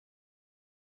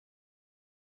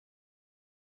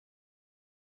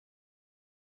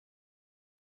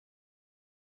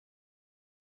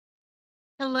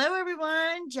Hello,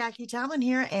 everyone. Jackie-Tomlin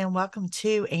here, and welcome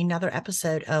to another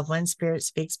episode of When Spirit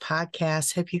Speaks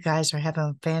podcast. Hope you guys are having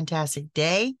a fantastic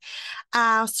day.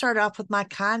 I'll start off with my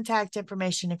contact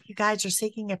information. If you guys are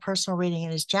seeking a personal reading,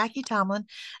 it is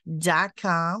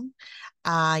JackieTomlin.com.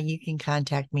 You can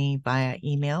contact me via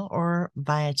email or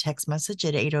via text message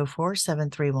at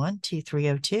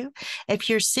 804-731-2302. If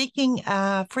you're seeking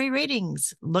free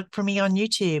readings, look for me on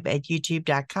YouTube at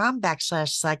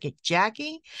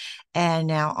youtube.com/psychicjackie,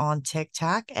 and now on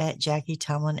TikTok at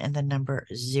JackieTomlin and the number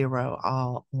 0,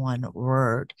 all one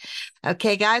word.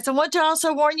 Okay, guys, I want to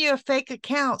also warn you of fake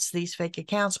accounts. These fake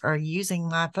accounts are using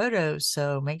my photos,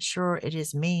 so make sure it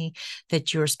is me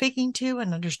that you're speaking to,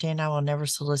 and understand I will never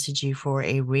solicit you for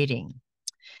a reading.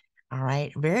 All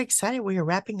right, very excited. We are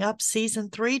wrapping up season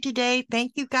 3 today.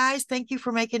 Thank you, guys. Thank you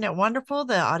for making it wonderful.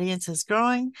 The audience is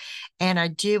growing, and I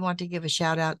do want to give a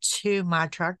shout out to my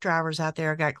truck drivers out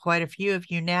there. I got quite a few of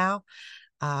you now.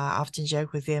 I often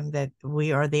joke with them that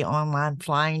we are the online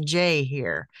flying J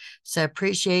here. So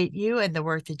appreciate you and the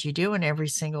work that you do, and every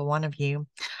single one of you.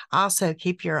 Also,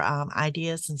 keep your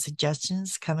ideas and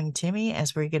suggestions coming to me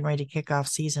as we're getting ready to kick off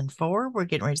season 4. We're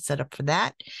getting ready to set up for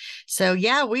that. So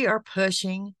yeah, we are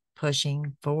pushing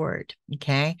forward.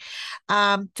 Okay.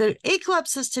 The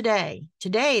eclipse is today, the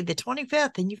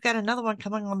 25th, and you've got another one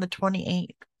coming on the 28th.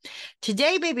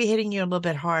 Today may be hitting you a little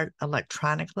bit hard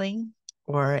electronically,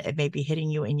 or it may be hitting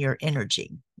you in your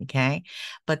energy. Okay.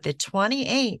 But the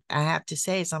 28th, I have to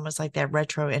say, it's almost like that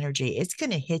retro energy. It's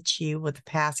going to hit you with a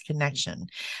past connection.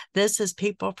 This is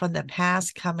people from the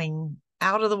past coming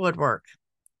out of the woodwork.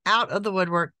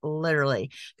 Literally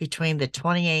between the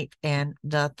 28th and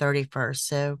the 31st.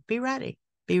 So be ready.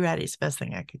 Be ready. It's the best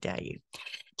thing I could tell you.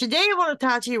 Today, I want to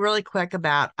talk to you really quick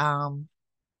about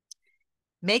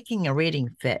making a reading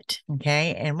fit.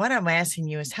 Okay. And what I'm asking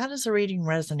you is, how does a reading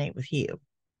resonate with you?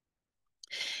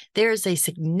 There's a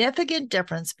significant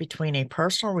difference between a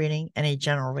personal reading and a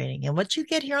general reading. And what you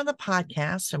get here on the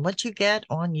podcast and what you get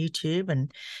on YouTube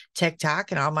and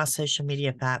TikTok and all my social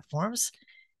media platforms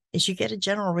is you get a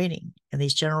general reading, and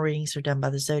these general readings are done by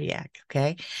the zodiac.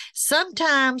 Okay.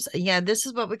 Sometimes, this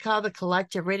is what we call the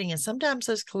collective reading. And sometimes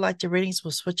those collective readings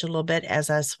will switch a little bit as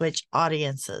I switch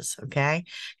audiences. Okay.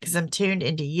 Because I'm tuned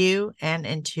into you and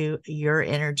into your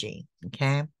energy.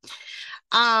 Okay.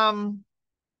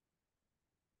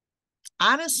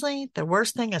 Honestly, the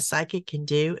worst thing a psychic can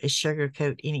do is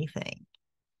sugarcoat anything.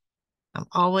 I'm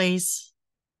always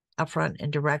upfront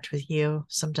and direct with you,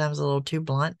 sometimes a little too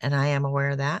blunt, and I am aware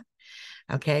of that.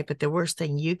 Okay, but the worst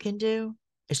thing you can do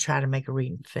is try to make a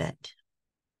reading fit.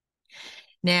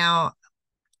 Now,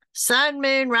 Sun,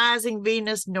 Moon, Rising,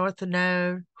 Venus, North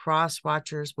Node, Cross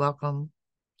Watchers, welcome.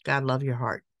 God love your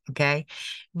heart. Okay,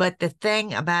 but the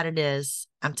thing about it is,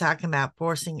 I'm talking about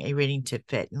forcing a reading to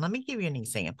fit. And let me give you an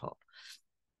example.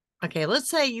 Okay, let's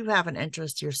say you have an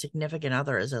interest, your significant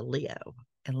other is a Leo,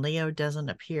 and Leo doesn't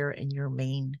appear in your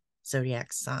main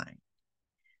zodiac sign.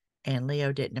 And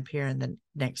Leo didn't appear in the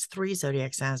next 3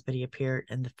 zodiac signs, but he appeared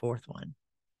in the 4th one.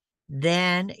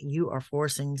 Then you are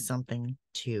forcing something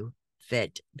to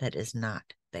fit that is not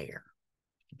there.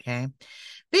 Okay.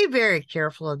 Be very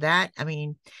careful of that. I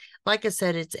mean, like I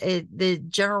said, the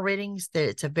general readings,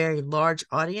 it's a very large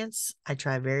audience. I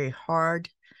try very hard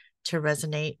to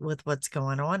resonate with what's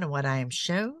going on and what I am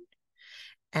shown.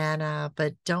 And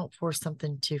but don't force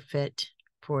something to fit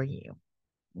for you.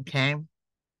 Okay.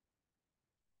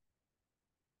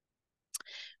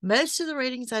 Most of the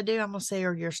readings I do, I'm going to say,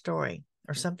 are your story,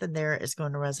 or something there is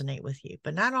going to resonate with you.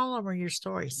 But not all of them are your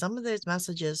story. Some of those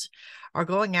messages are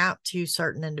going out to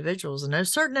certain individuals, and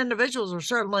those certain individuals are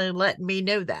certainly letting me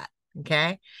know that.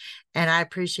 Okay. And I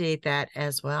appreciate that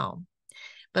as well.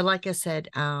 But like I said,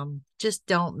 just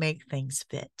don't make things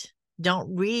fit.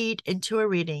 Don't read into a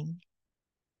reading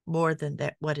more than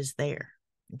that what is there.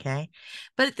 Okay.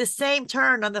 But at the same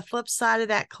turn, on the flip side of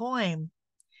that coin,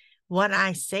 what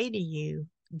I say to you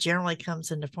generally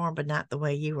comes into form, but not the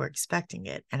way you were expecting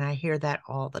it. And I hear that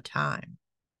all the time.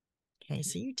 Okay.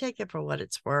 So you take it for what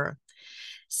it's worth.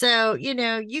 So,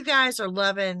 you guys are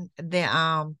loving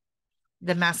the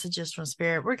messages from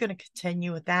Spirit. We're going to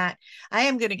continue with that. I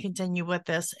am going to continue with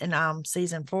this in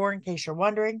season 4, in case you're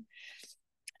wondering.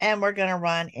 And we're going to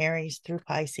run Aries through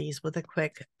Pisces with a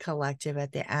quick collective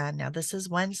at the end. Now, this is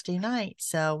Wednesday night.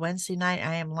 So Wednesday night,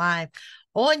 I am live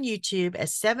on YouTube at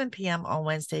 7 p.m. on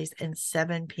Wednesdays and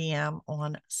 7 p.m.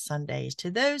 on Sundays.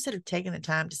 To those that have taken the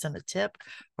time to send a tip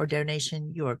or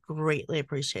donation, you are greatly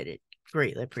appreciated.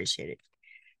 Greatly appreciated.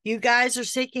 You guys are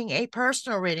seeking a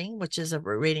personal reading, which is a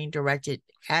reading directed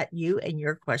at you and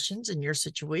your questions and your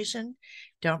situation.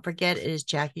 Don't forget, it is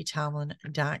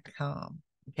JackieTomlin.com.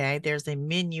 Okay, there's a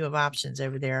menu of options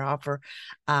over there. Offer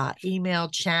email,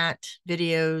 chat,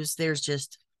 videos. There's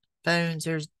just phones.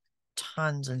 There's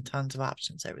tons and tons of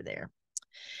options over there.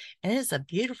 And it's a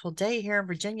beautiful day here in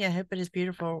Virginia. I hope it is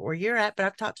beautiful where you're at. But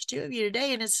I've talked to two of you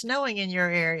today, and it's snowing in your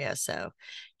area. So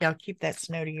y'all keep that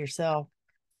snow to yourself.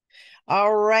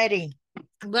 All righty.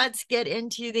 Let's get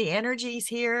into the energies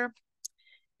here.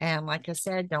 And like I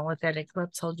said, don't let that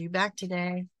eclipse hold you back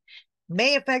today.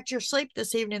 May affect your sleep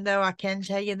this evening, though. I can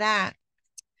tell you that.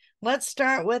 Let's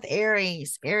start with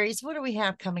Aries. Aries, what do we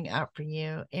have coming up for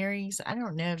you? Aries, I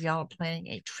don't know if y'all are planning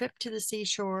a trip to the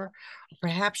seashore.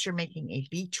 Perhaps you're making a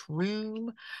beach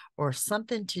room or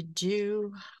something to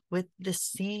do with the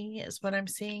sea is what I'm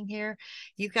seeing here.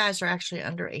 You guys are actually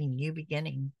under a new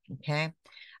beginning, okay?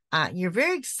 You're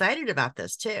very excited about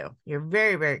this too. You're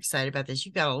very, very excited about this.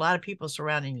 You've got a lot of people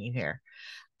surrounding you here.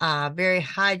 Very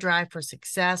high drive for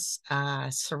success.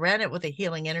 Surround it with a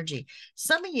healing energy.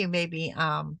 Some of you may be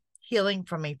healing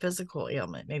from a physical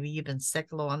ailment. Maybe you've been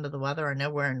sick, a little under the weather. I know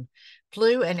we're in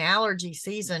flu and allergy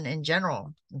season in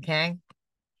general. Okay.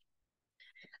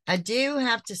 I do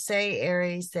have to say,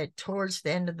 Aries, that towards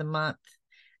the end of the month,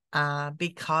 be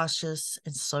cautious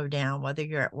and slow down, whether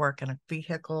you're at work in a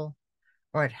vehicle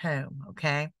or at home.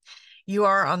 Okay. You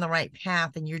are on the right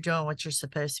path and you're doing what you're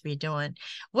supposed to be doing.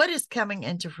 What is coming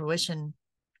into fruition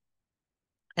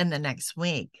in the next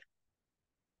week?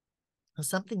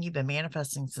 Something you've been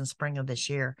manifesting since spring of this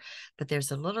year, but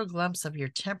there's a little glimpse of your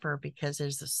temper because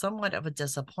there's somewhat of a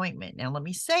disappointment. Now, let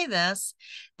me say this,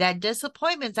 that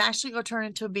disappointment is actually going to turn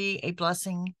into be a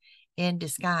blessing in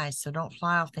disguise. So don't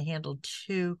fly off the handle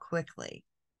too quickly.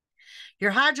 Your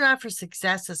high drive for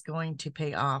success is going to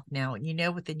pay off. Now, you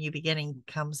know, with the new beginning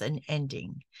comes an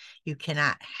ending. You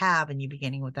cannot have a new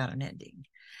beginning without an ending.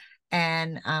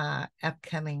 And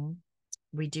upcoming,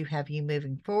 we do have you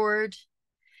moving forward.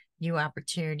 New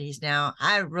opportunities. Now,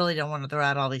 I really don't want to throw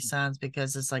out all these signs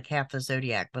because it's like half the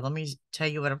zodiac, but let me tell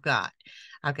you what I've got.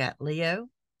 I've got Leo,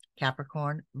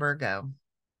 Capricorn, Virgo,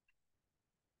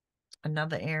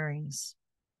 another Aries.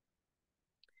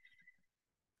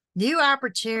 New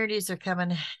opportunities are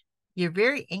coming. You're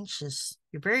very anxious.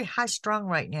 You're very high strung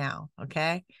right now.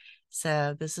 Okay.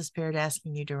 So this is Spirit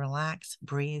asking you to relax,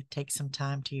 breathe, take some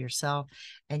time to yourself,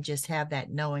 and just have that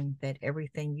knowing that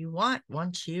everything you want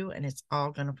wants you, and it's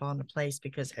all going to fall into place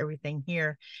because everything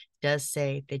here does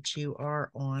say that you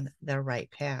are on the right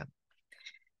path.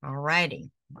 All righty.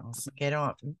 Let's get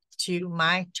on to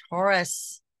my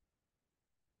Taurus.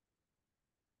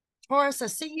 Taurus, I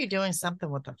see you doing something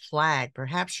with a flag.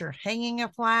 Perhaps you're hanging a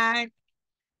flag,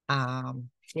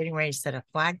 getting ready to set a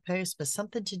flag post, but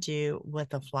something to do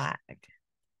with a flag.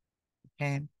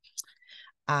 Okay.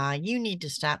 You need to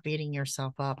stop beating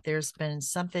yourself up. There's been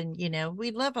something, you know,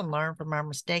 we live and learn from our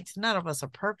mistakes. None of us are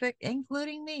perfect,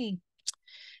 including me.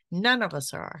 None of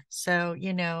us are. So,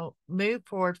 you know, move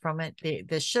forward from it.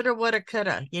 The shoulda, woulda,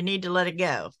 coulda. You need to let it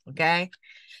go. Okay.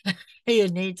 You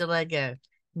need to let go.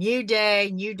 New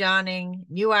day, new dawning,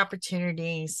 new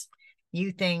opportunities,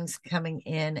 new things coming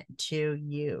in to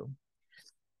you.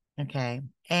 Okay.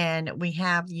 And we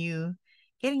have you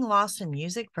getting lost in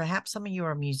music. Perhaps some of you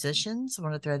are musicians. I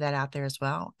want to throw that out there as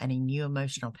well. And a new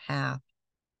emotional path.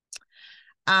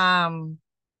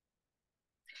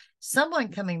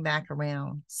 Someone coming back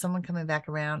around.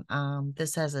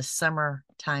 This has a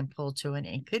summertime pull to it.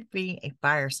 It could be a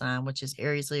fire sign, which is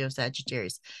Aries, Leo,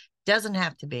 Sagittarius. Doesn't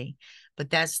have to be,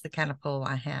 but that's the kind of pull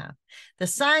I have. The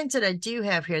signs that I do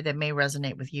have here that may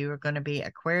resonate with you are going to be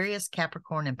Aquarius,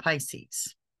 Capricorn, and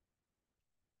Pisces.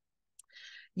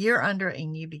 You're under a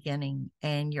new beginning,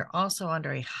 and you're also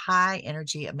under a high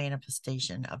energy of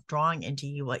manifestation, of drawing into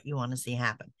you what you want to see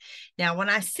happen. Now, when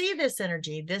I see this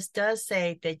energy, this does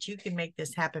say that you can make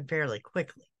this happen fairly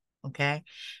quickly. Okay.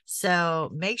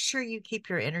 So make sure you keep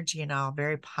your energy and all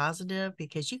very positive,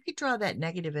 because you could draw that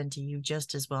negative into you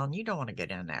just as well. And you don't want to go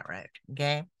down that road.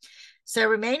 Okay. So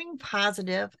remaining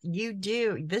positive,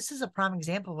 this is a prime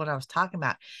example of what I was talking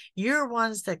about. You're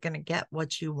ones that are going to get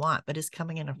what you want, but it's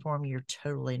coming in a form you're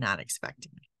totally not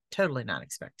expecting.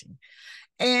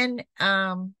 And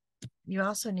you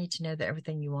also need to know that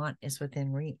everything you want is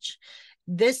within reach.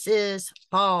 This is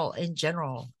fall in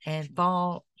general, and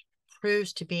fall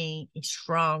proves to be a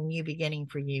strong new beginning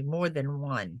for you, more than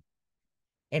one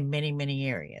in many, many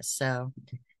areas. So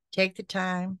take the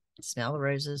time, smell the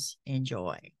roses,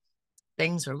 enjoy.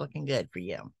 Things are looking good for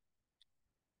you.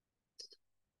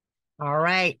 All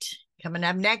right. Coming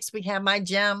up next, we have my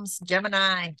gems,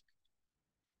 Gemini.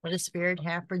 What does Spirit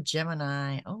have for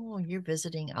Gemini? Oh, you're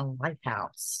visiting a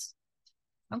lighthouse.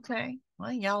 Okay.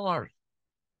 Well, y'all are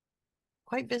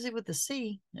quite busy with the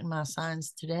sea in my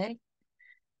signs today.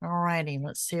 All righty.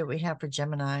 Let's see what we have for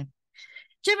Gemini.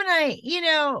 Gemini, you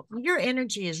know, your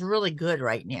energy is really good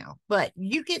right now, but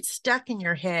you get stuck in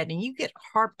your head and you get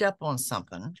harped up on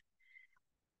something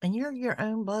and you're your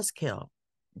own buzzkill.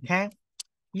 Okay.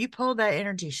 You pull that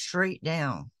energy straight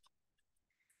down.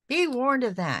 Be warned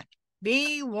of that.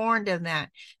 Be warned of that.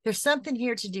 There's something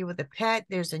here to do with a pet.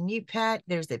 There's a new pet.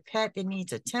 There's a pet that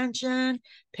needs attention.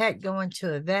 Pet going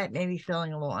to a vet, maybe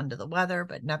feeling a little under the weather,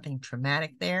 but nothing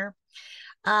traumatic there.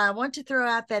 I want to throw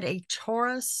out that a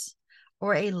Taurus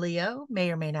or a Leo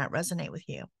may or may not resonate with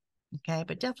you. Okay,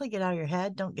 but definitely get out of your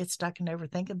head. Don't get stuck in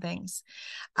overthinking things.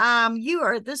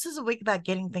 This is a week about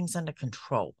getting things under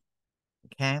control.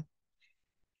 Okay.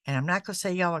 And I'm not going to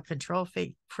say y'all are control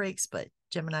freaks, but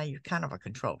Gemini, you're kind of a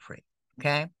control freak.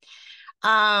 Okay.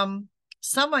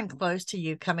 Someone close to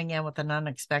you coming in with an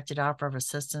unexpected offer of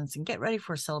assistance, and get ready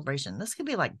for a celebration. This could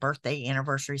be like birthday,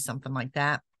 anniversary, something like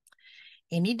that.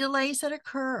 Any delays that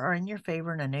occur are in your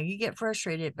favor. And I know you get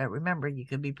frustrated, but remember, you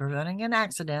could be preventing an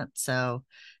accident. So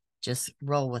just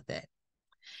roll with it.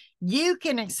 You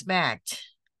can expect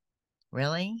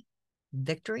really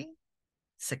victory,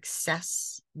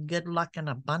 success, good luck, and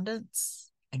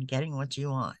abundance, and getting what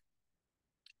you want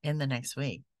in the next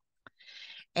week.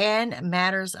 And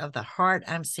matters of the heart,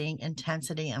 I'm seeing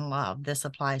intensity and love. This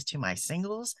applies to my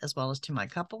singles as well as to my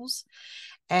couples.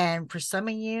 And for some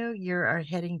of you, you are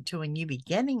heading to a new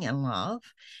beginning in love.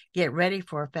 Get ready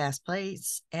for a fast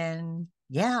pace. And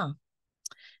yeah,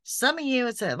 some of you,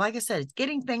 it's like I said, it's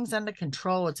getting things under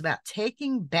control. It's about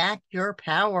taking back your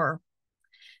power.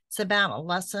 It's about a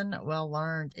lesson well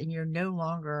learned, and you're no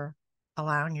longer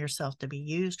allowing yourself to be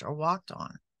used or walked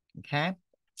on. Okay.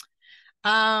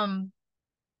 A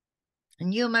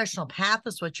new emotional path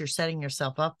is what you're setting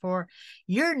yourself up for.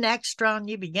 Your next strong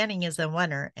new beginning is in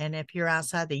winter. And if you're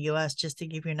outside the US, just to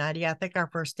give you an idea, I think our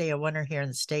first day of winter here in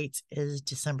the States is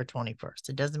December 21st.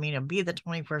 It doesn't mean it'll be the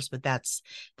 21st, but that's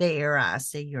the era I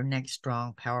see your next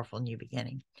strong, powerful new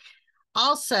beginning.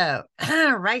 Also,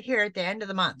 right here at the end of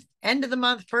the month,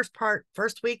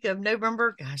 first week of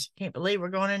November. Gosh, I can't believe we're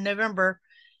going in November.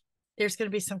 There's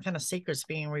going to be some kind of secrets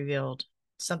being revealed.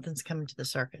 Something's coming to the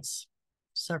surface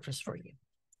for you,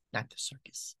 not the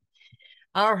circus.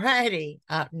 All righty.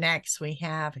 Up next, we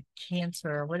have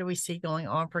Cancer. What do we see going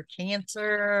on for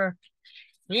Cancer?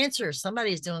 Cancer,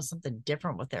 somebody's doing something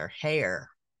different with their hair.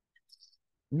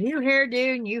 New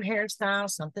hairdo, new hairstyle,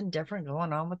 something different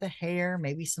going on with the hair,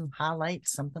 maybe some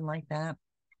highlights, something like that.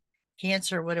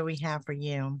 Cancer, what do we have for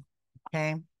you?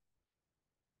 Okay.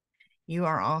 You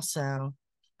are also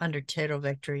under total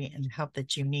victory, and the help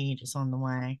that you need is on the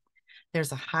way.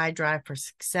 There's a high drive for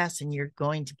success, and you're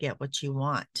going to get what you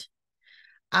want.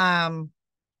 In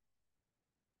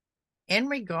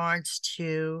regards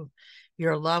to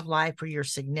your love life or your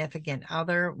significant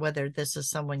other, whether this is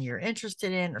someone you're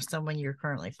interested in or someone you're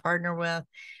currently partnered with,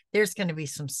 there's going to be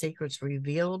some secrets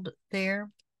revealed there.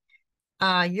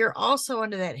 You're also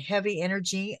under that heavy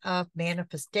energy of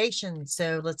manifestation.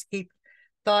 So let's keep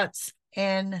thoughts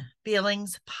and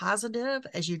feelings positive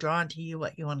as you draw into you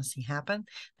what you want to see happen.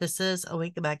 This is a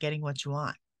week about getting what you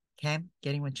want. Okay.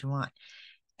 Getting what you want.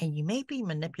 And you may be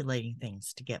manipulating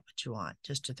things to get what you want,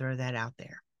 just to throw that out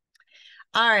there.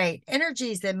 All right.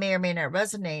 Energies that may or may not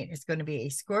resonate is going to be a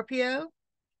Scorpio,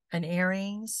 an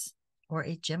Aries, or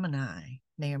a Gemini.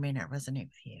 May or may not resonate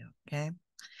with you. Okay.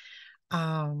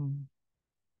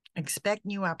 Expect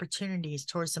new opportunities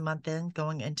towards the month end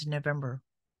going into November.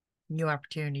 New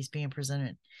opportunities being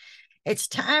presented. It's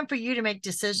time for you to make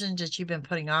decisions that you've been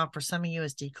putting off. For some of you,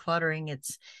 it's decluttering.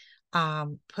 It's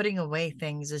putting away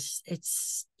things.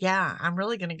 I'm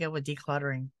really going to go with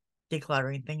decluttering.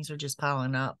 Things are just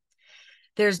piling up.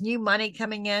 There's new money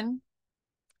coming in.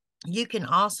 You can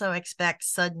also expect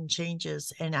sudden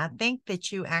changes. And I think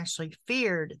that you actually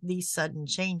feared these sudden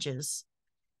changes,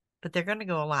 but they're going to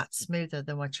go a lot smoother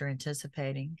than what you're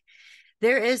anticipating.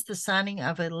 There is the signing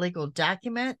of a legal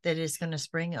document that is going to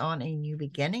spring on a new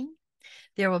beginning.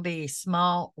 There will be a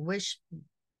small wish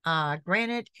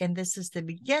granted, and this is the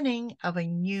beginning of a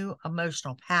new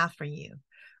emotional path for you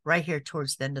right here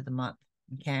towards the end of the month.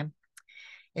 Okay.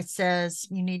 It says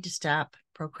you need to stop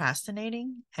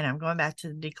procrastinating, and I'm going back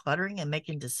to the decluttering and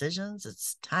making decisions.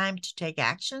 It's time to take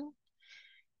action,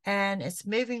 and it's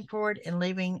moving forward and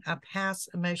leaving a past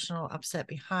emotional upset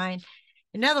behind.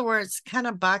 In other words, kind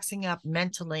of boxing up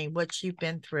mentally what you've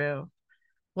been through,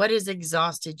 what has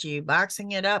exhausted you,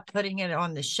 boxing it up, putting it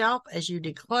on the shelf as you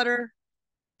declutter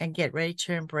and get ready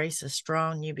to embrace a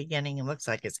strong new beginning. It looks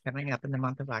like it's coming up in the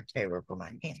month of October for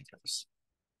my Cancers.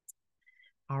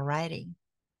 All righty.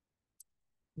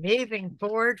 Moving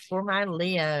forward for my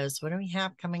Leos, what do we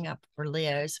have coming up for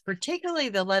Leos? Particularly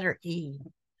the letter E,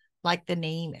 like the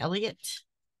name Elliot.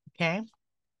 Okay.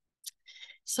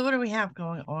 So what do we have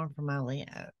going on for my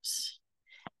Leos?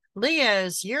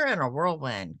 Leos, you're in a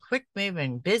whirlwind, quick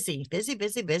moving, busy, busy,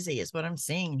 busy, busy is what I'm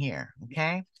seeing here.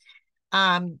 Okay.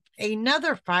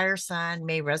 Another fire sign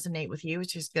may resonate with you,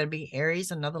 which is going to be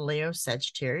Aries, another Leo,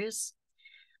 Sagittarius.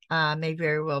 May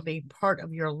very well be part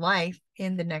of your life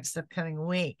in the next upcoming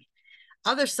week.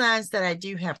 Other signs that I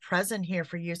do have present here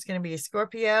for you is going to be a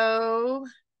Scorpio.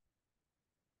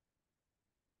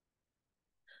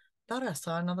 Thought I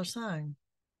saw another sign.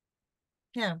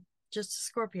 Yeah, just a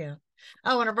Scorpio.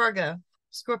 Oh, and a Virgo.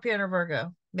 Scorpio and a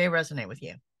Virgo may resonate with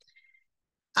you.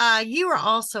 You are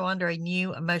also under a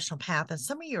new emotional path, and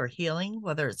some of you are healing,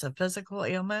 whether it's a physical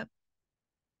ailment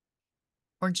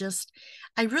or just,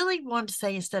 I really want to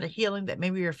say instead of healing, that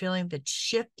maybe you're feeling the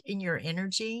shift in your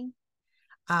energy,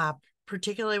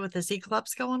 particularly with this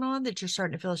eclipse going on, that you're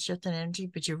starting to feel a shift in energy,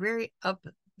 but you're very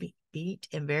upbeat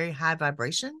and very high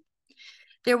vibration.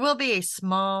 There will be a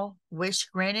small wish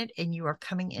granted, and you are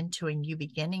coming into a new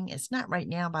beginning. It's not right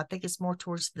now, but I think it's more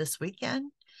towards this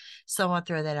weekend. So I want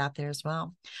to throw that out there as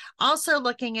well. Also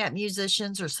looking at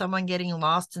musicians or someone getting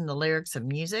lost in the lyrics of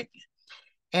music.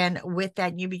 And with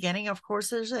that new beginning, of course,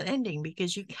 there's an ending,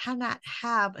 because you cannot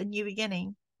have a new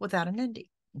beginning without an ending.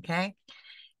 Okay.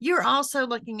 You're also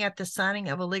looking at the signing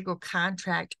of a legal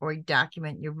contract or a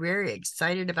document. You're very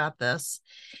excited about this.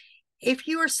 If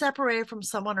you are separated from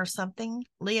someone or something,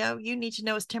 Leo, you need to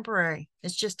know it's temporary.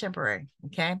 It's just temporary.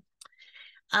 Okay.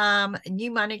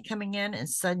 New money coming in and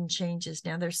sudden changes.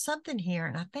 Now there's something here,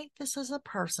 and I think this is a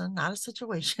person, not a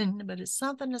situation, but it's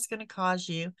something that's going to cause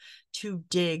you to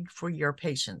dig for your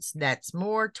patience. That's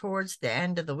more towards the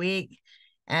end of the week,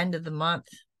 end of the month,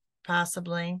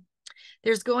 possibly.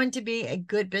 There's going to be a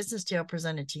good business deal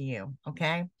presented to you.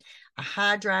 Okay. A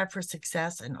high drive for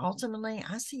success. And ultimately,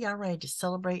 I see y'all ready to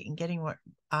celebrate and getting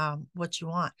what you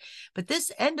want. But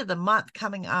this end of the month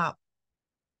coming up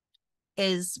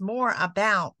is more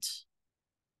about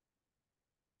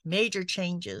major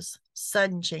changes,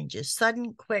 sudden,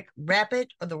 quick,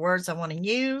 rapid are the words I want to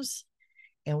use.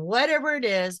 And whatever it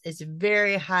is, it's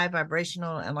very high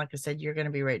vibrational. And like I said, you're going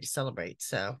to be ready to celebrate.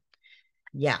 So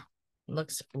yeah,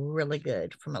 looks really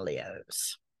good for my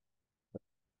Leos.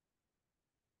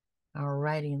 All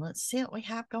righty, let's see what we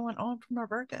have going on from our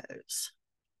Virgos.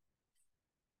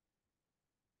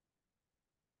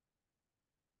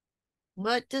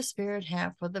 What does Spirit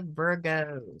have for the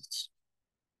Virgos?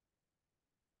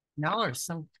 Y'all are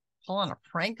pulling a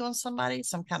prank on somebody,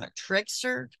 some kind of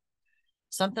trickster,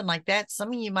 something like that. Some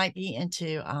of you might be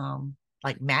into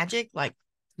like magic, like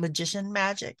magician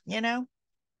magic,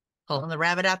 pulling the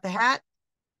rabbit out the hat.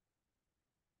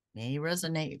 May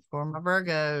resonate for my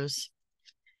Virgos.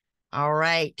 All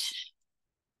right.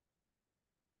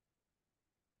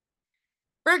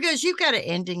 Virgos, you've got an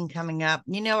ending coming up.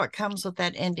 You know what comes with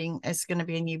that ending. It's going to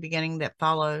be a new beginning that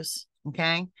follows.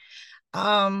 Okay.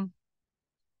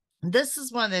 This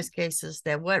is one of those cases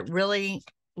that what really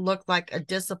looked like a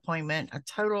disappointment, a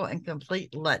total and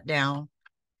complete letdown,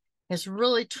 has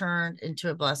really turned into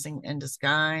a blessing in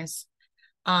disguise.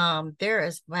 There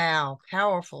is, wow,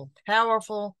 powerful,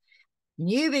 powerful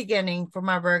new beginning for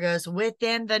my Virgos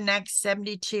within the next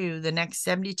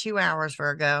 72 hours,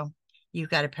 Virgo. You've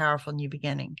got a powerful new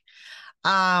beginning.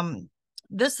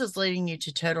 This is leading you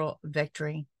to total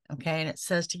victory. Okay. And it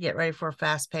says to get ready for a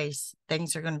fast pace.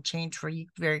 Things are going to change for you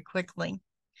very quickly.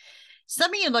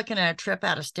 Some of you looking at a trip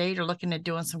out of state or looking at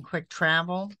doing some quick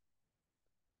travel.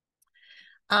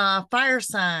 Fire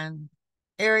sign,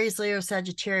 Aries, Leo,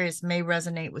 Sagittarius may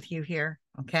resonate with you here.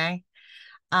 Okay.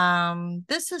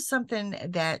 This is something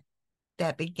that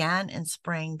began in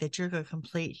spring that you're going to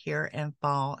complete here in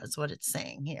fall, is what it's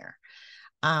saying here.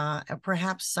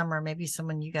 Perhaps summer, maybe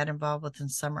someone you got involved with in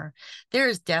summer. There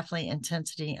is definitely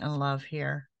intensity and love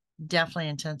here. Definitely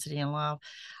intensity and love.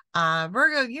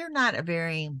 Virgo, you're not a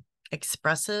very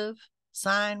expressive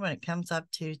sign when it comes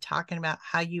up to talking about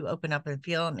how you open up and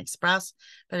feel and express,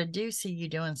 but I do see you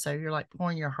doing so. You're like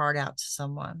pouring your heart out to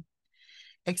someone.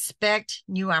 Expect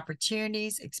new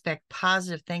opportunities, expect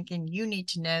positive thinking. You need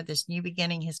to know this new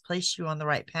beginning has placed you on the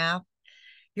right path.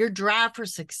 Your drive for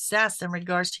success in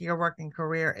regards to your working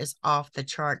career is off the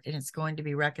chart, and it's going to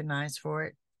be recognized for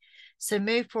it. So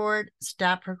move forward,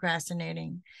 stop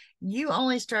procrastinating. You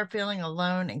only start feeling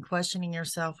alone and questioning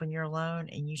yourself when you're alone,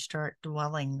 and you start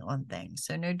dwelling on things.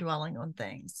 So no dwelling on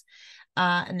things.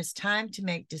 And it's time to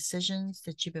make decisions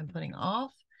that you've been putting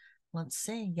off. Let's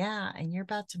see. Yeah. And you're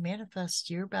about to manifest.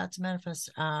 You're about to manifest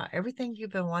everything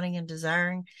you've been wanting and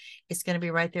desiring. It's going to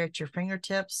be right there at your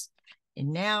fingertips.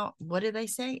 And now, what do they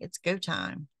say? It's go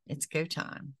time. It's go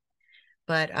time.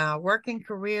 But working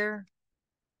career,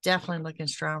 definitely looking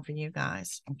strong for you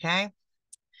guys. Okay.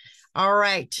 All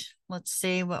right. Let's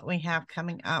see what we have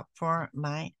coming up for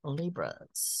my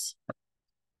Libras.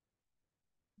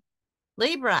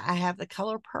 Libra, I have the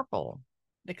color purple.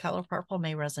 The color purple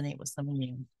may resonate with some of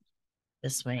you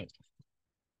this week.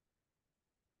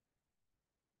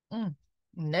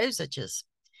 Nose itches.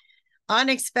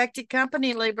 Unexpected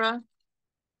company, Libra.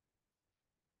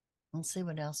 Let's see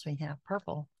what else we have.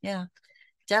 Purple. Yeah,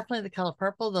 definitely the color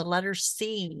purple. The letter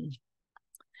C.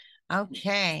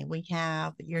 Okay, we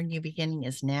have your new beginning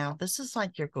is now. This is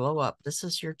like your glow up. This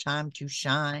is your time to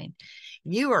shine.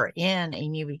 You are in a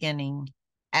new beginning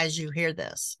as you hear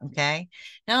this. Okay.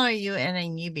 Not only are you in a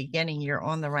new beginning, you're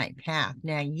on the right path.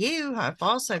 Now, you have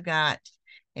also got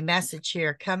a message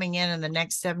here coming in the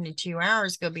next 72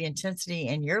 hours. Going to be intensity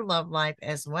in your love life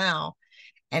as well.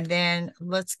 And then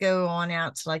let's go on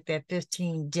out to like that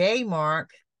 15-day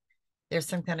mark. There's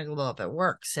some kind of glow up at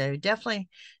work. So definitely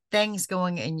things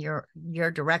going in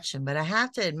your direction. But I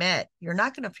have to admit, you're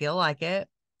not going to feel like it.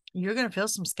 You're going to feel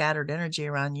some scattered energy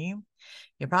around you.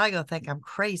 You're probably going to think I'm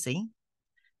crazy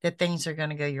that things are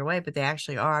going to go your way, but they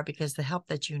actually are, because the help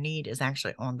that you need is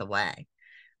actually on the way.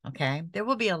 Okay. There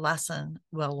will be a lesson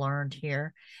well learned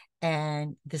here.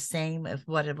 And the same if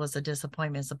what it was a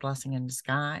disappointment is a blessing in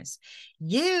disguise.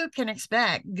 You can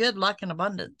expect good luck and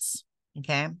abundance.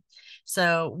 Okay.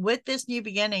 So with this new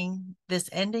beginning, this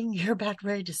ending, you're about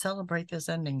ready to celebrate this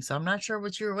ending. So I'm not sure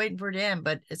what you were waiting for to end,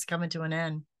 but it's coming to an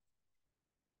end.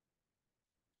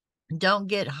 Don't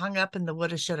get hung up in the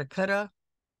woulda, shoulda, coulda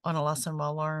on a lesson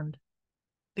well learned,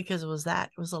 because it was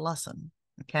a lesson.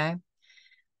 Okay.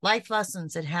 Life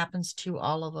lessons. It happens to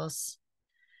all of us.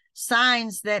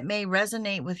 Signs that may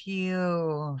resonate with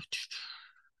you.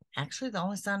 Actually, the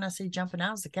only sign I see jumping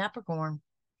out is the Capricorn.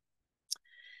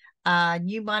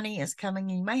 New money is coming.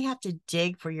 You may have to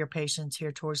dig for your patience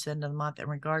here towards the end of the month in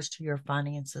regards to your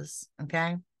finances.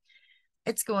 Okay.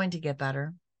 It's going to get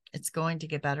better. It's going to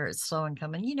get better. It's slow in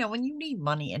coming. You know, when you need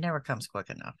money, it never comes quick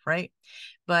enough, right?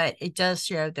 But it does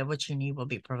show that what you need will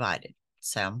be provided.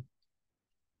 So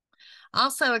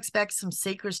also expect some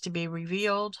secrets to be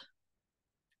revealed.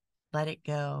 Let it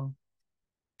go.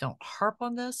 Don't harp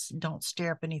on this. Don't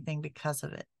stir up anything because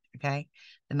of it. Okay.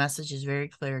 The message is very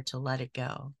clear to let it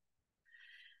go.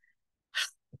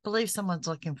 I believe someone's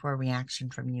looking for a reaction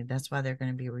from you. That's why they're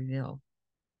going to be revealed.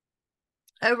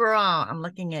 Overall, I'm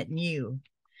looking at new,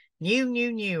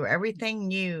 everything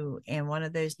new. And one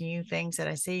of those new things that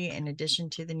I see, in addition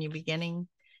to the new beginning,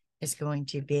 is going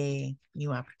to be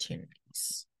new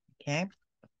opportunities. Okay.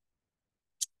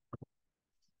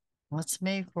 Let's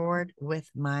move forward with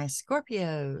my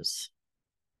Scorpios.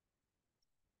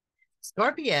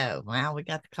 Scorpio. Wow, we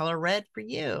got the color red for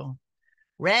you.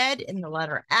 Red in the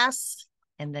letter S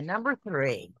and the number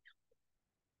 3.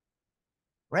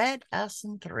 Red, S,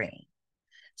 and 3.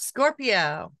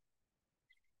 Scorpio.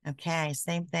 Okay,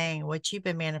 same thing. What you've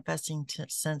been manifesting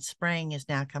since spring is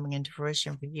now coming into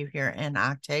fruition for you here in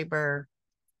October.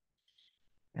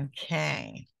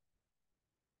 Okay.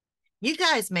 You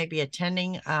guys may be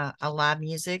attending a live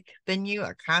music venue,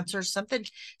 a concert,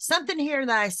 something here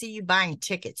that I see you buying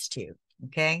tickets to.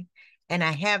 Okay. And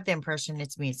I have the impression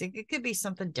it's music. It could be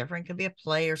something different. It could be a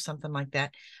play or something like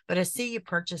that. But I see you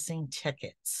purchasing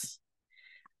tickets.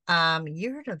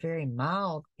 You're in a very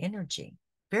mild energy.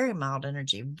 Very mild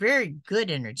energy. Very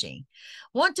good energy.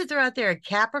 Want to throw out there a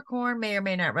Capricorn may or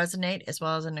may not resonate, as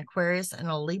well as an Aquarius and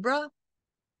a Libra.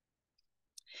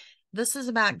 This is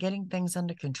about getting things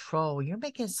under control. You're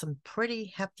making some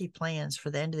pretty hefty plans for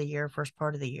the end of the year, first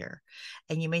part of the year,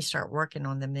 and you may start working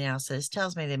on them now. So this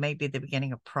tells me they may be the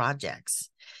beginning of projects.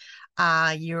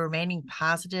 You're remaining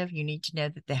positive. You need to know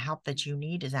that the help that you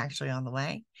need is actually on the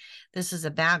way. This is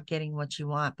about getting what you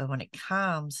want, but when it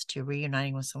comes to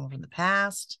reuniting with someone from the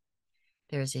past,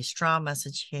 there's a strong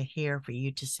message here for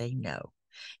you to say no.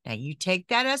 Now, you take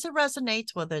that as it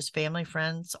resonates, whether it's family,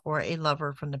 friends, or a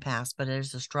lover from the past, but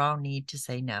there's a strong need to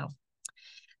say no.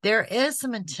 There is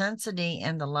some intensity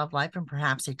in the love life and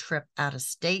perhaps a trip out of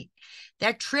state.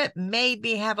 That trip may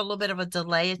have a little bit of a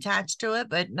delay attached to it,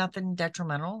 but nothing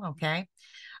detrimental, okay?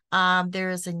 There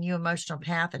is a new emotional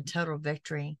path and total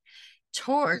victory.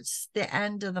 Towards the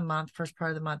end of the month, first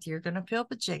part of the month, you're going to feel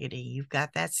jiggity. You've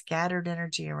got that scattered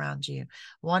energy around you,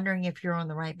 wondering if you're on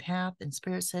the right path. And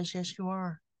Spirit says, yes, you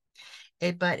are.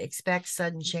 But expect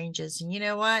sudden changes. And you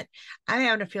know what? I'm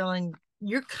having a feeling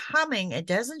you're coming. It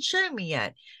doesn't show me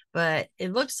yet, but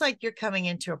it looks like you're coming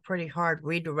into a pretty hard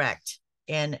redirect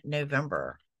in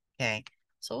November. Okay.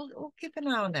 So we'll keep an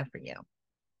eye on that for you.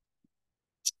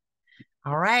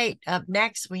 All right. Up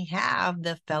next, we have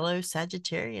the fellow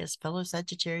Sagittarius. Fellow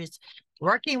Sagittarius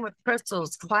working with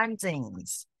crystals,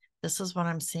 cleansings. This is what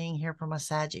I'm seeing here for my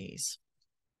Saggies.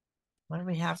 What do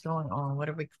we have going on? What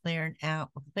are we clearing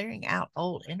out? We're clearing out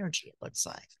old energy, it looks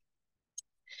like.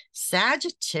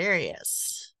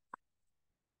 Sagittarius.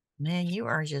 Man, you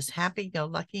are just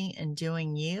happy-go-lucky and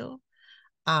doing you.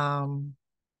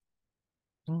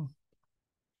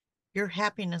 Your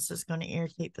happiness is going to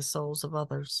irritate the souls of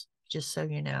others, just so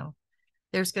you know.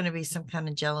 There's going to be some kind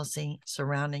of jealousy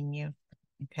surrounding you.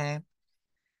 Okay.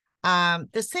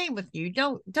 The same with you.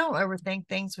 Don't overthink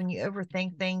things. When you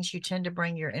overthink things, you tend to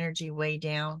bring your energy way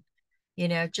down. You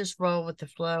know, just roll with the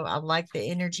flow. I like the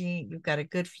energy. You've got a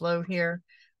good flow here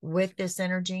with this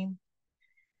energy.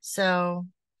 So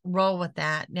roll with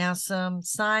that. Now, some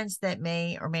signs that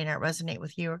may or may not resonate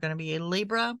with you are going to be a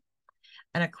Libra,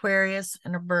 an Aquarius,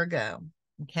 and a Virgo.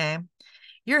 Okay.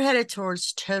 You're headed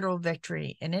towards total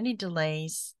victory, and any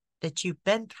delays that you've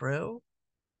been through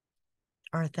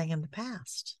are a thing in the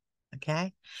past.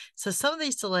 Okay. So some of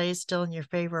these delays still in your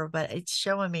favor, but it's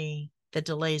showing me the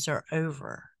delays are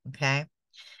over. Okay.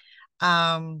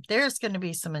 There's going to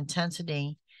be some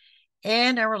intensity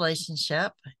in a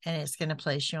relationship, and it's going to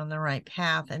place you on the right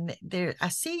path. And there, I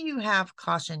see you have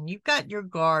caution. You've got your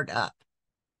guard up.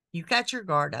 You've got your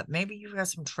guard up. Maybe you've got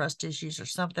some trust issues or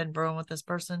something brewing with this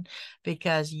person,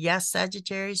 because yes,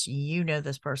 Sagittarius, you know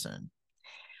this person.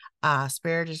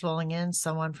 Spirit is rolling in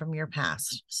someone from your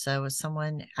past. So it's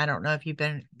someone, I don't know if you've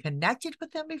been connected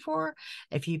with them before,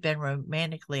 if you've been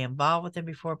romantically involved with them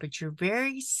before, but you're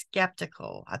very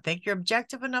skeptical. I think you're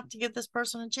objective enough to give this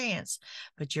person a chance,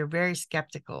 but you're very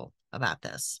skeptical about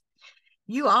this.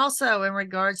 You also, in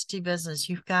regards to business,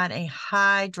 you've got a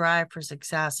high drive for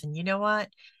success. And you know what?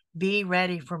 Be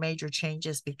ready for major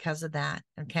changes because of that.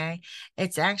 Okay.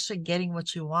 It's actually getting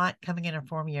what you want coming in a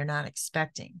form you're not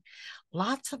expecting.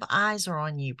 Lots of eyes are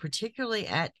on you, particularly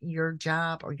at your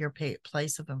job or your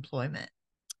place of employment.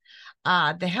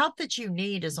 The help that you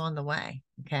need is on the way.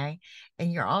 Okay.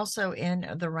 And you're also in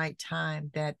the right time,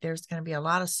 that there's going to be a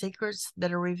lot of secrets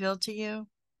that are revealed to you.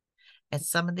 And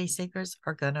some of these secrets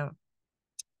are going to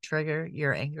trigger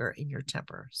your anger and your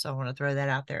temper. So I want to throw that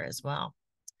out there as well.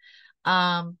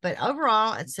 But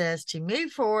overall, it says to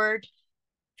move forward,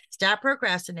 stop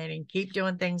procrastinating, keep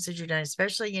doing things that you're doing,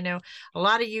 especially, you know, a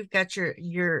lot of you've got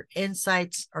your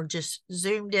insights are just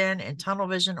zoomed in and tunnel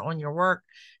vision on your work.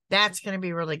 That's going to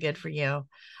be really good for you.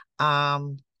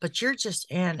 But you're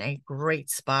just in a great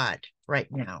spot right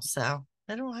now. So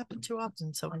that don't happen too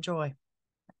often. So enjoy.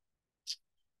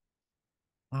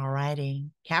 All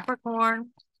righty. Capricorn.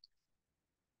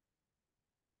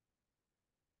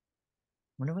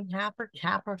 What do we have for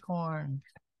Capricorn?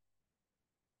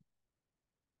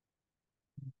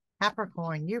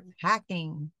 Capricorn, you're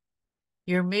packing,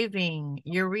 you're moving,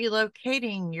 you're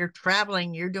relocating, you're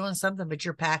traveling, you're doing something, but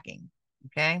you're packing.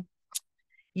 Okay.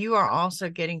 You are also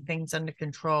getting things under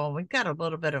control. We've got a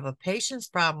little bit of a patience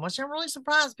problem, which I'm really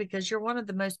surprised, because you're one of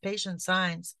the most patient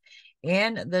signs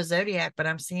in the zodiac, but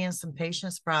I'm seeing some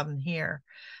patience problem here.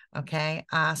 Okay.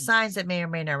 Signs that may or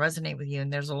may not resonate with you.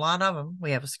 And there's a lot of them.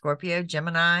 We have a Scorpio,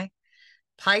 Gemini,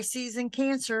 Pisces, and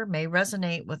Cancer may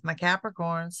resonate with my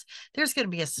Capricorns. There's going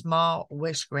to be a small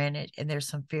wish granted, and there's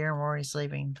some fear and worries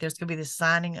leaving. There's going to be the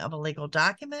signing of a legal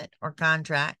document or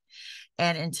contract,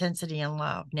 and intensity in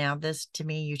love. Now, this, to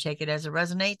me, you take it as it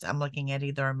resonates. I'm looking at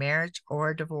either a marriage or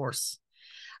a divorce,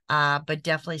 but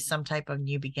definitely some type of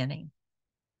new beginning.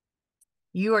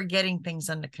 You are getting things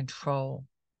under control.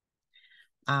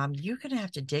 You're going to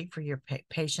have to dig for your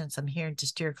patience. I'm hearing to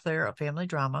steer clear of family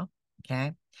drama.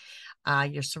 Okay.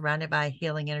 You're surrounded by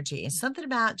healing energy, and something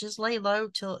about just lay low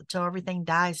till everything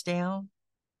dies down.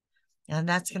 And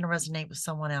that's going to resonate with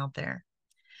someone out there.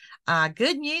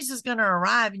 Good news is going to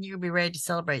arrive, and you'll be ready to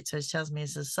celebrate. So it tells me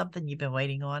this is something you've been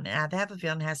waiting on. And I have a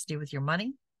feeling it has to do with your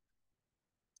money.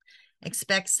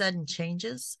 Expect sudden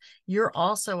changes. You're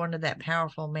also under that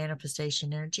powerful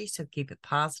manifestation energy, so keep it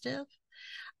positive.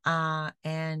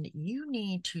 And you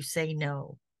need to say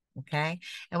no. Okay.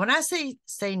 And when I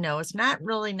say no, it's not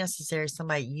really necessarily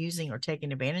somebody using or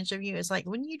taking advantage of you. It's like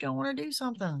when you don't want to do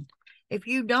something. If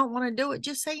you don't want to do it,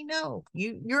 just say no.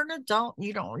 You're an adult.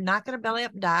 Not going to belly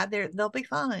up and die. They'll be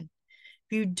fine.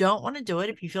 If you don't want to do it,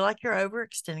 if you feel like you're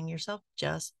overextending yourself,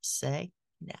 just say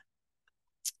no.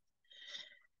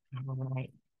 All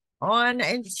right. On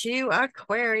into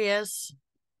Aquarius.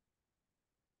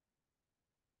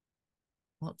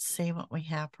 Let's see what we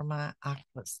have for my,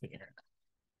 let's see here.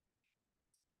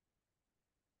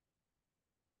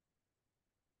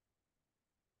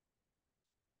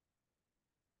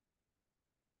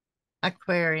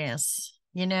 Aquarius,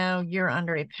 you know, you're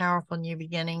under a powerful new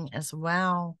beginning as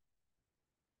well.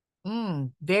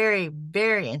 Very,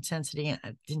 very intensity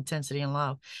and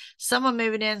love. Someone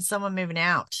moving in, someone moving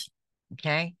out.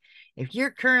 Okay. If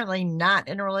you're currently not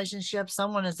in a relationship,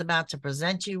 someone is about to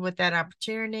present you with that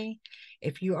opportunity.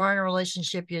 If you are in a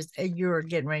relationship, you're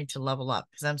getting ready to level up,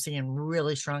 because I'm seeing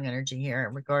really strong energy here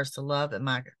in regards to love and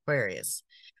my Aquarius.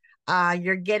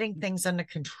 You're getting things under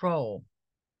control.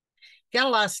 Got a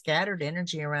lot of scattered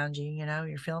energy around you. You know,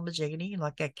 you're feeling bajiggity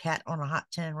like a cat on a hot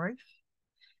tin roof,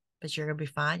 but you're going to be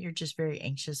fine. You're just very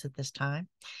anxious at this time.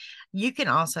 You can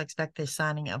also expect the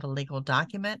signing of a legal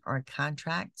document or a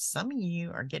contract. Some of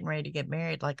you are getting ready to get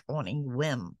married like on a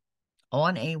whim.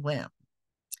 On a whim.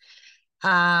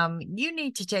 You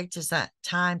need to take this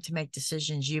time to make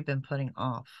decisions you've been putting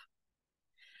off.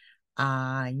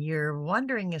 You're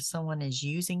wondering if someone is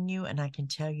using you, and I can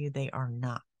tell you they are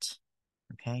not.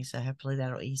 Okay, so hopefully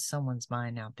that'll ease someone's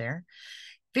mind out there.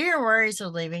 Fear and worries are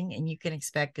leaving, and you can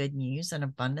expect good news and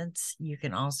abundance. You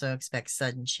can also expect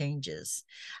sudden changes.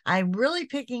 I'm really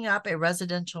picking up a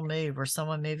residential move or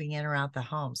someone moving in or out the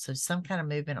home. So some kind of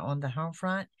movement on the home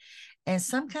front, and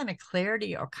some kind of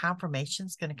clarity or confirmation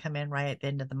is going to come in right at the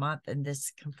end of the month. And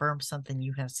this confirms something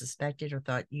you have suspected or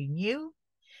thought you knew.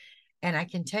 And I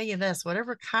can tell you this,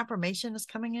 whatever confirmation is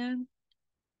coming in,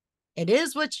 it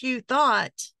is what you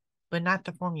thought, but not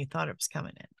the form you thought it was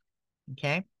coming in.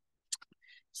 Okay.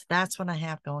 So that's what I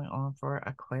have going on for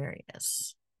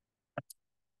Aquarius.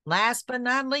 Last but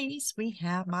not least, we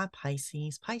have my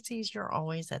Pisces. Pisces, you're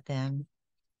always at them.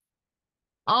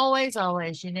 Always,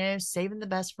 always, you know, saving the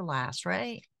best for last,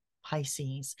 right?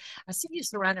 Pisces. I see you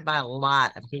surrounded by a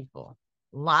lot of people.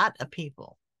 Lot of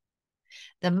people.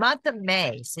 The month of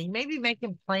May. So you may be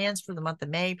making plans for the month of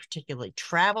May, particularly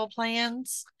travel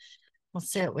plans.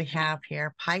 Let's see what we have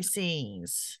here.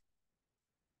 Pisces.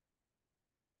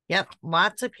 Yep,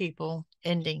 lots of people.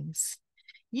 Endings.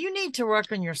 You need to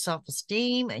work on your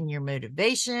self-esteem and your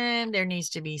motivation. There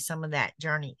needs to be some of that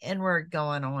journey inward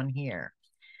going on here.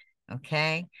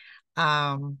 Okay.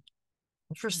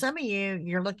 For some of you,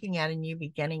 you're looking at a new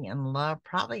beginning in love,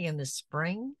 probably in the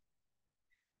spring.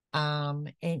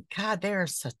 And God,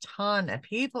 there's a ton of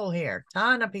people here.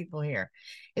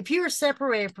 If you are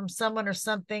separated from someone or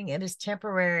something, it is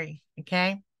temporary.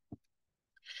 Okay.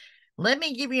 Let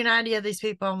me give you an idea of these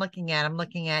people I'm looking at. I'm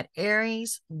looking at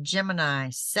Aries, Gemini,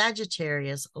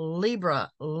 Sagittarius,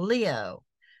 Libra, Leo,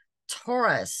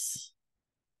 Taurus,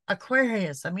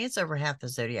 Aquarius. I mean, it's over half the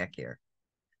zodiac here.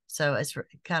 So it's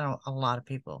kind of a lot of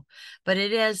people. But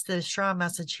it is the strong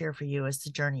message here for you is the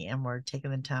journey inward,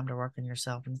 taking the time to work on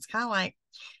yourself. And it's kind of like,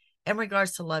 in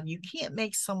regards to love, you can't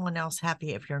make someone else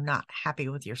happy if you're not happy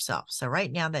with yourself. So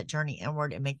right now, that journey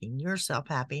inward and making yourself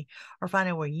happy or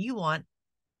finding where you want,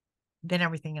 then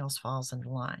everything else falls into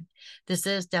line. This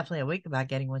is definitely a week about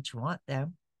getting what you want,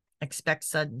 though. Expect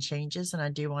sudden changes, and I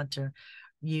do want to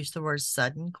use the words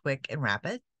sudden, quick, and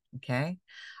rapid. Okay.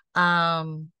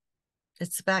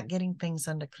 It's about getting things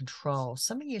under control.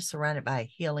 Some of you surrounded by a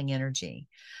healing energy.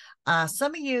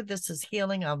 Some of you, this is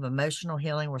healing of emotional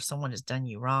healing where someone has done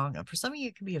you wrong. And for some of you,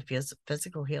 it could be a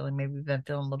physical healing. Maybe you've been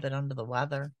feeling a little bit under the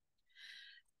weather.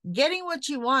 Getting what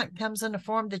you want comes in a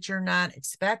form that you're not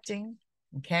expecting.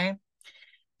 Okay.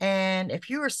 And if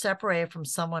you are separated from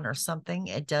someone or something,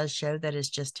 it does show that it's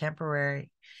just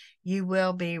temporary. You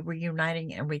will be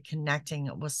reuniting and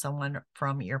reconnecting with someone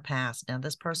from your past. Now,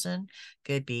 this person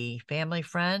could be family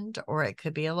friend or it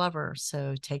could be a lover.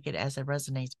 So take it as it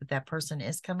resonates. But that person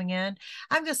is coming in.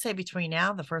 I'm going to say between now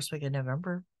and the first week of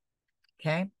November.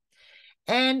 Okay.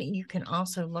 And you can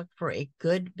also look for a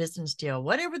good business deal.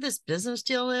 Whatever this business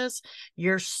deal is,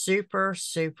 you're super,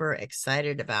 super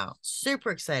excited about.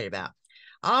 Super excited about.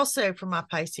 Also, for my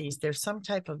Pisces, there's some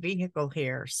type of vehicle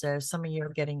here. So some of you are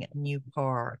getting a new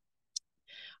car.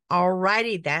 All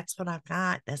righty, that's what I've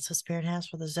got. That's what Spirit has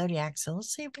for the Zodiac. So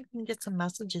let's see if we can get some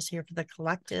messages here for the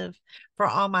collective, for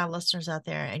all my listeners out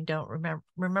there. And don't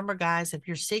remember, guys, if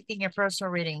you're seeking a personal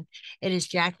reading, it is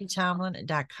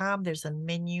JackieTomlin.com. There's a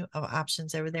menu of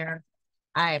options over there.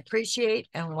 I appreciate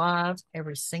and love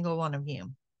every single one of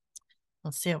you.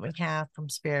 Let's see what we have from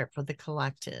Spirit for the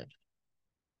collective.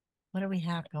 What do we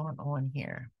have going on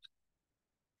here?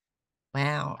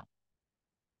 Wow.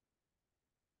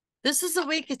 This is a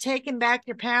week of taking back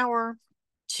your power.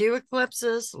 2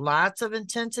 eclipses, lots of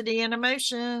intensity and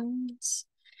emotions.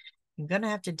 You're going to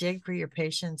have to dig for your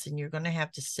patience and you're going to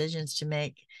have decisions to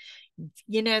make.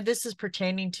 You know, this is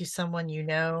pertaining to someone you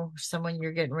know, someone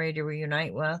you're getting ready to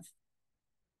reunite with,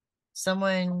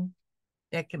 someone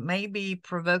that may be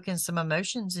provoking some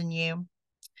emotions in you.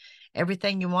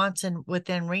 Everything you want and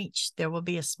within reach. There will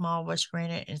be a small wish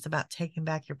granted. It's about taking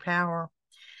back your power.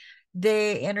 The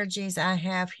energies I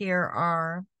have here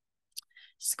are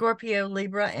Scorpio,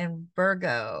 Libra, and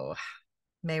Virgo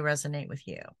may resonate with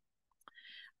you.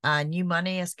 New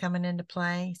money is coming into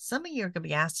play. Some of you are going to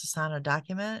be asked to sign a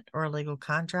document or a legal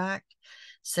contract.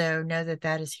 So know that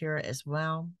that is here as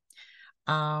well.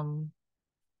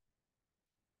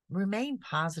 Remain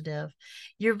positive.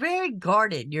 You're very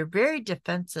guarded. You're very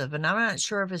defensive. And I'm not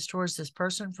sure if it's towards this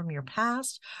person from your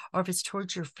past or if it's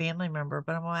towards your family member,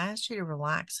 but I'm going to ask you to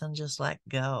relax and just let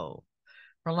go.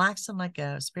 Relax and let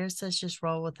go. Spirit says just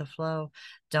roll with the flow.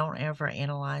 Don't ever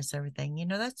analyze everything. You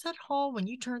know, that's that whole, when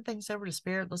you turn things over to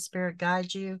Spirit, let Spirit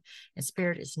guide you, and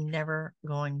Spirit is never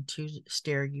going to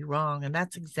steer you wrong. And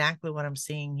that's exactly what I'm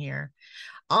seeing here.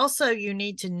 Also, you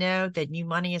need to know that new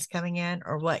money is coming in,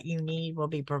 or what you need will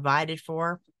be provided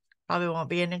for. Probably won't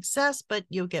be in excess, but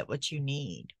you'll get what you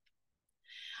need.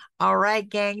 All right,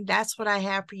 gang, that's what I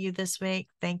have for you this week.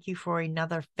 Thank you for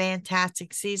another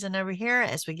fantastic season over here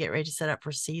as we get ready to set up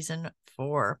for season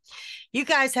 4. You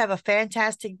guys have a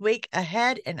fantastic week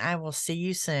ahead, and I will see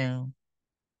you soon.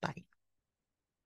 Bye.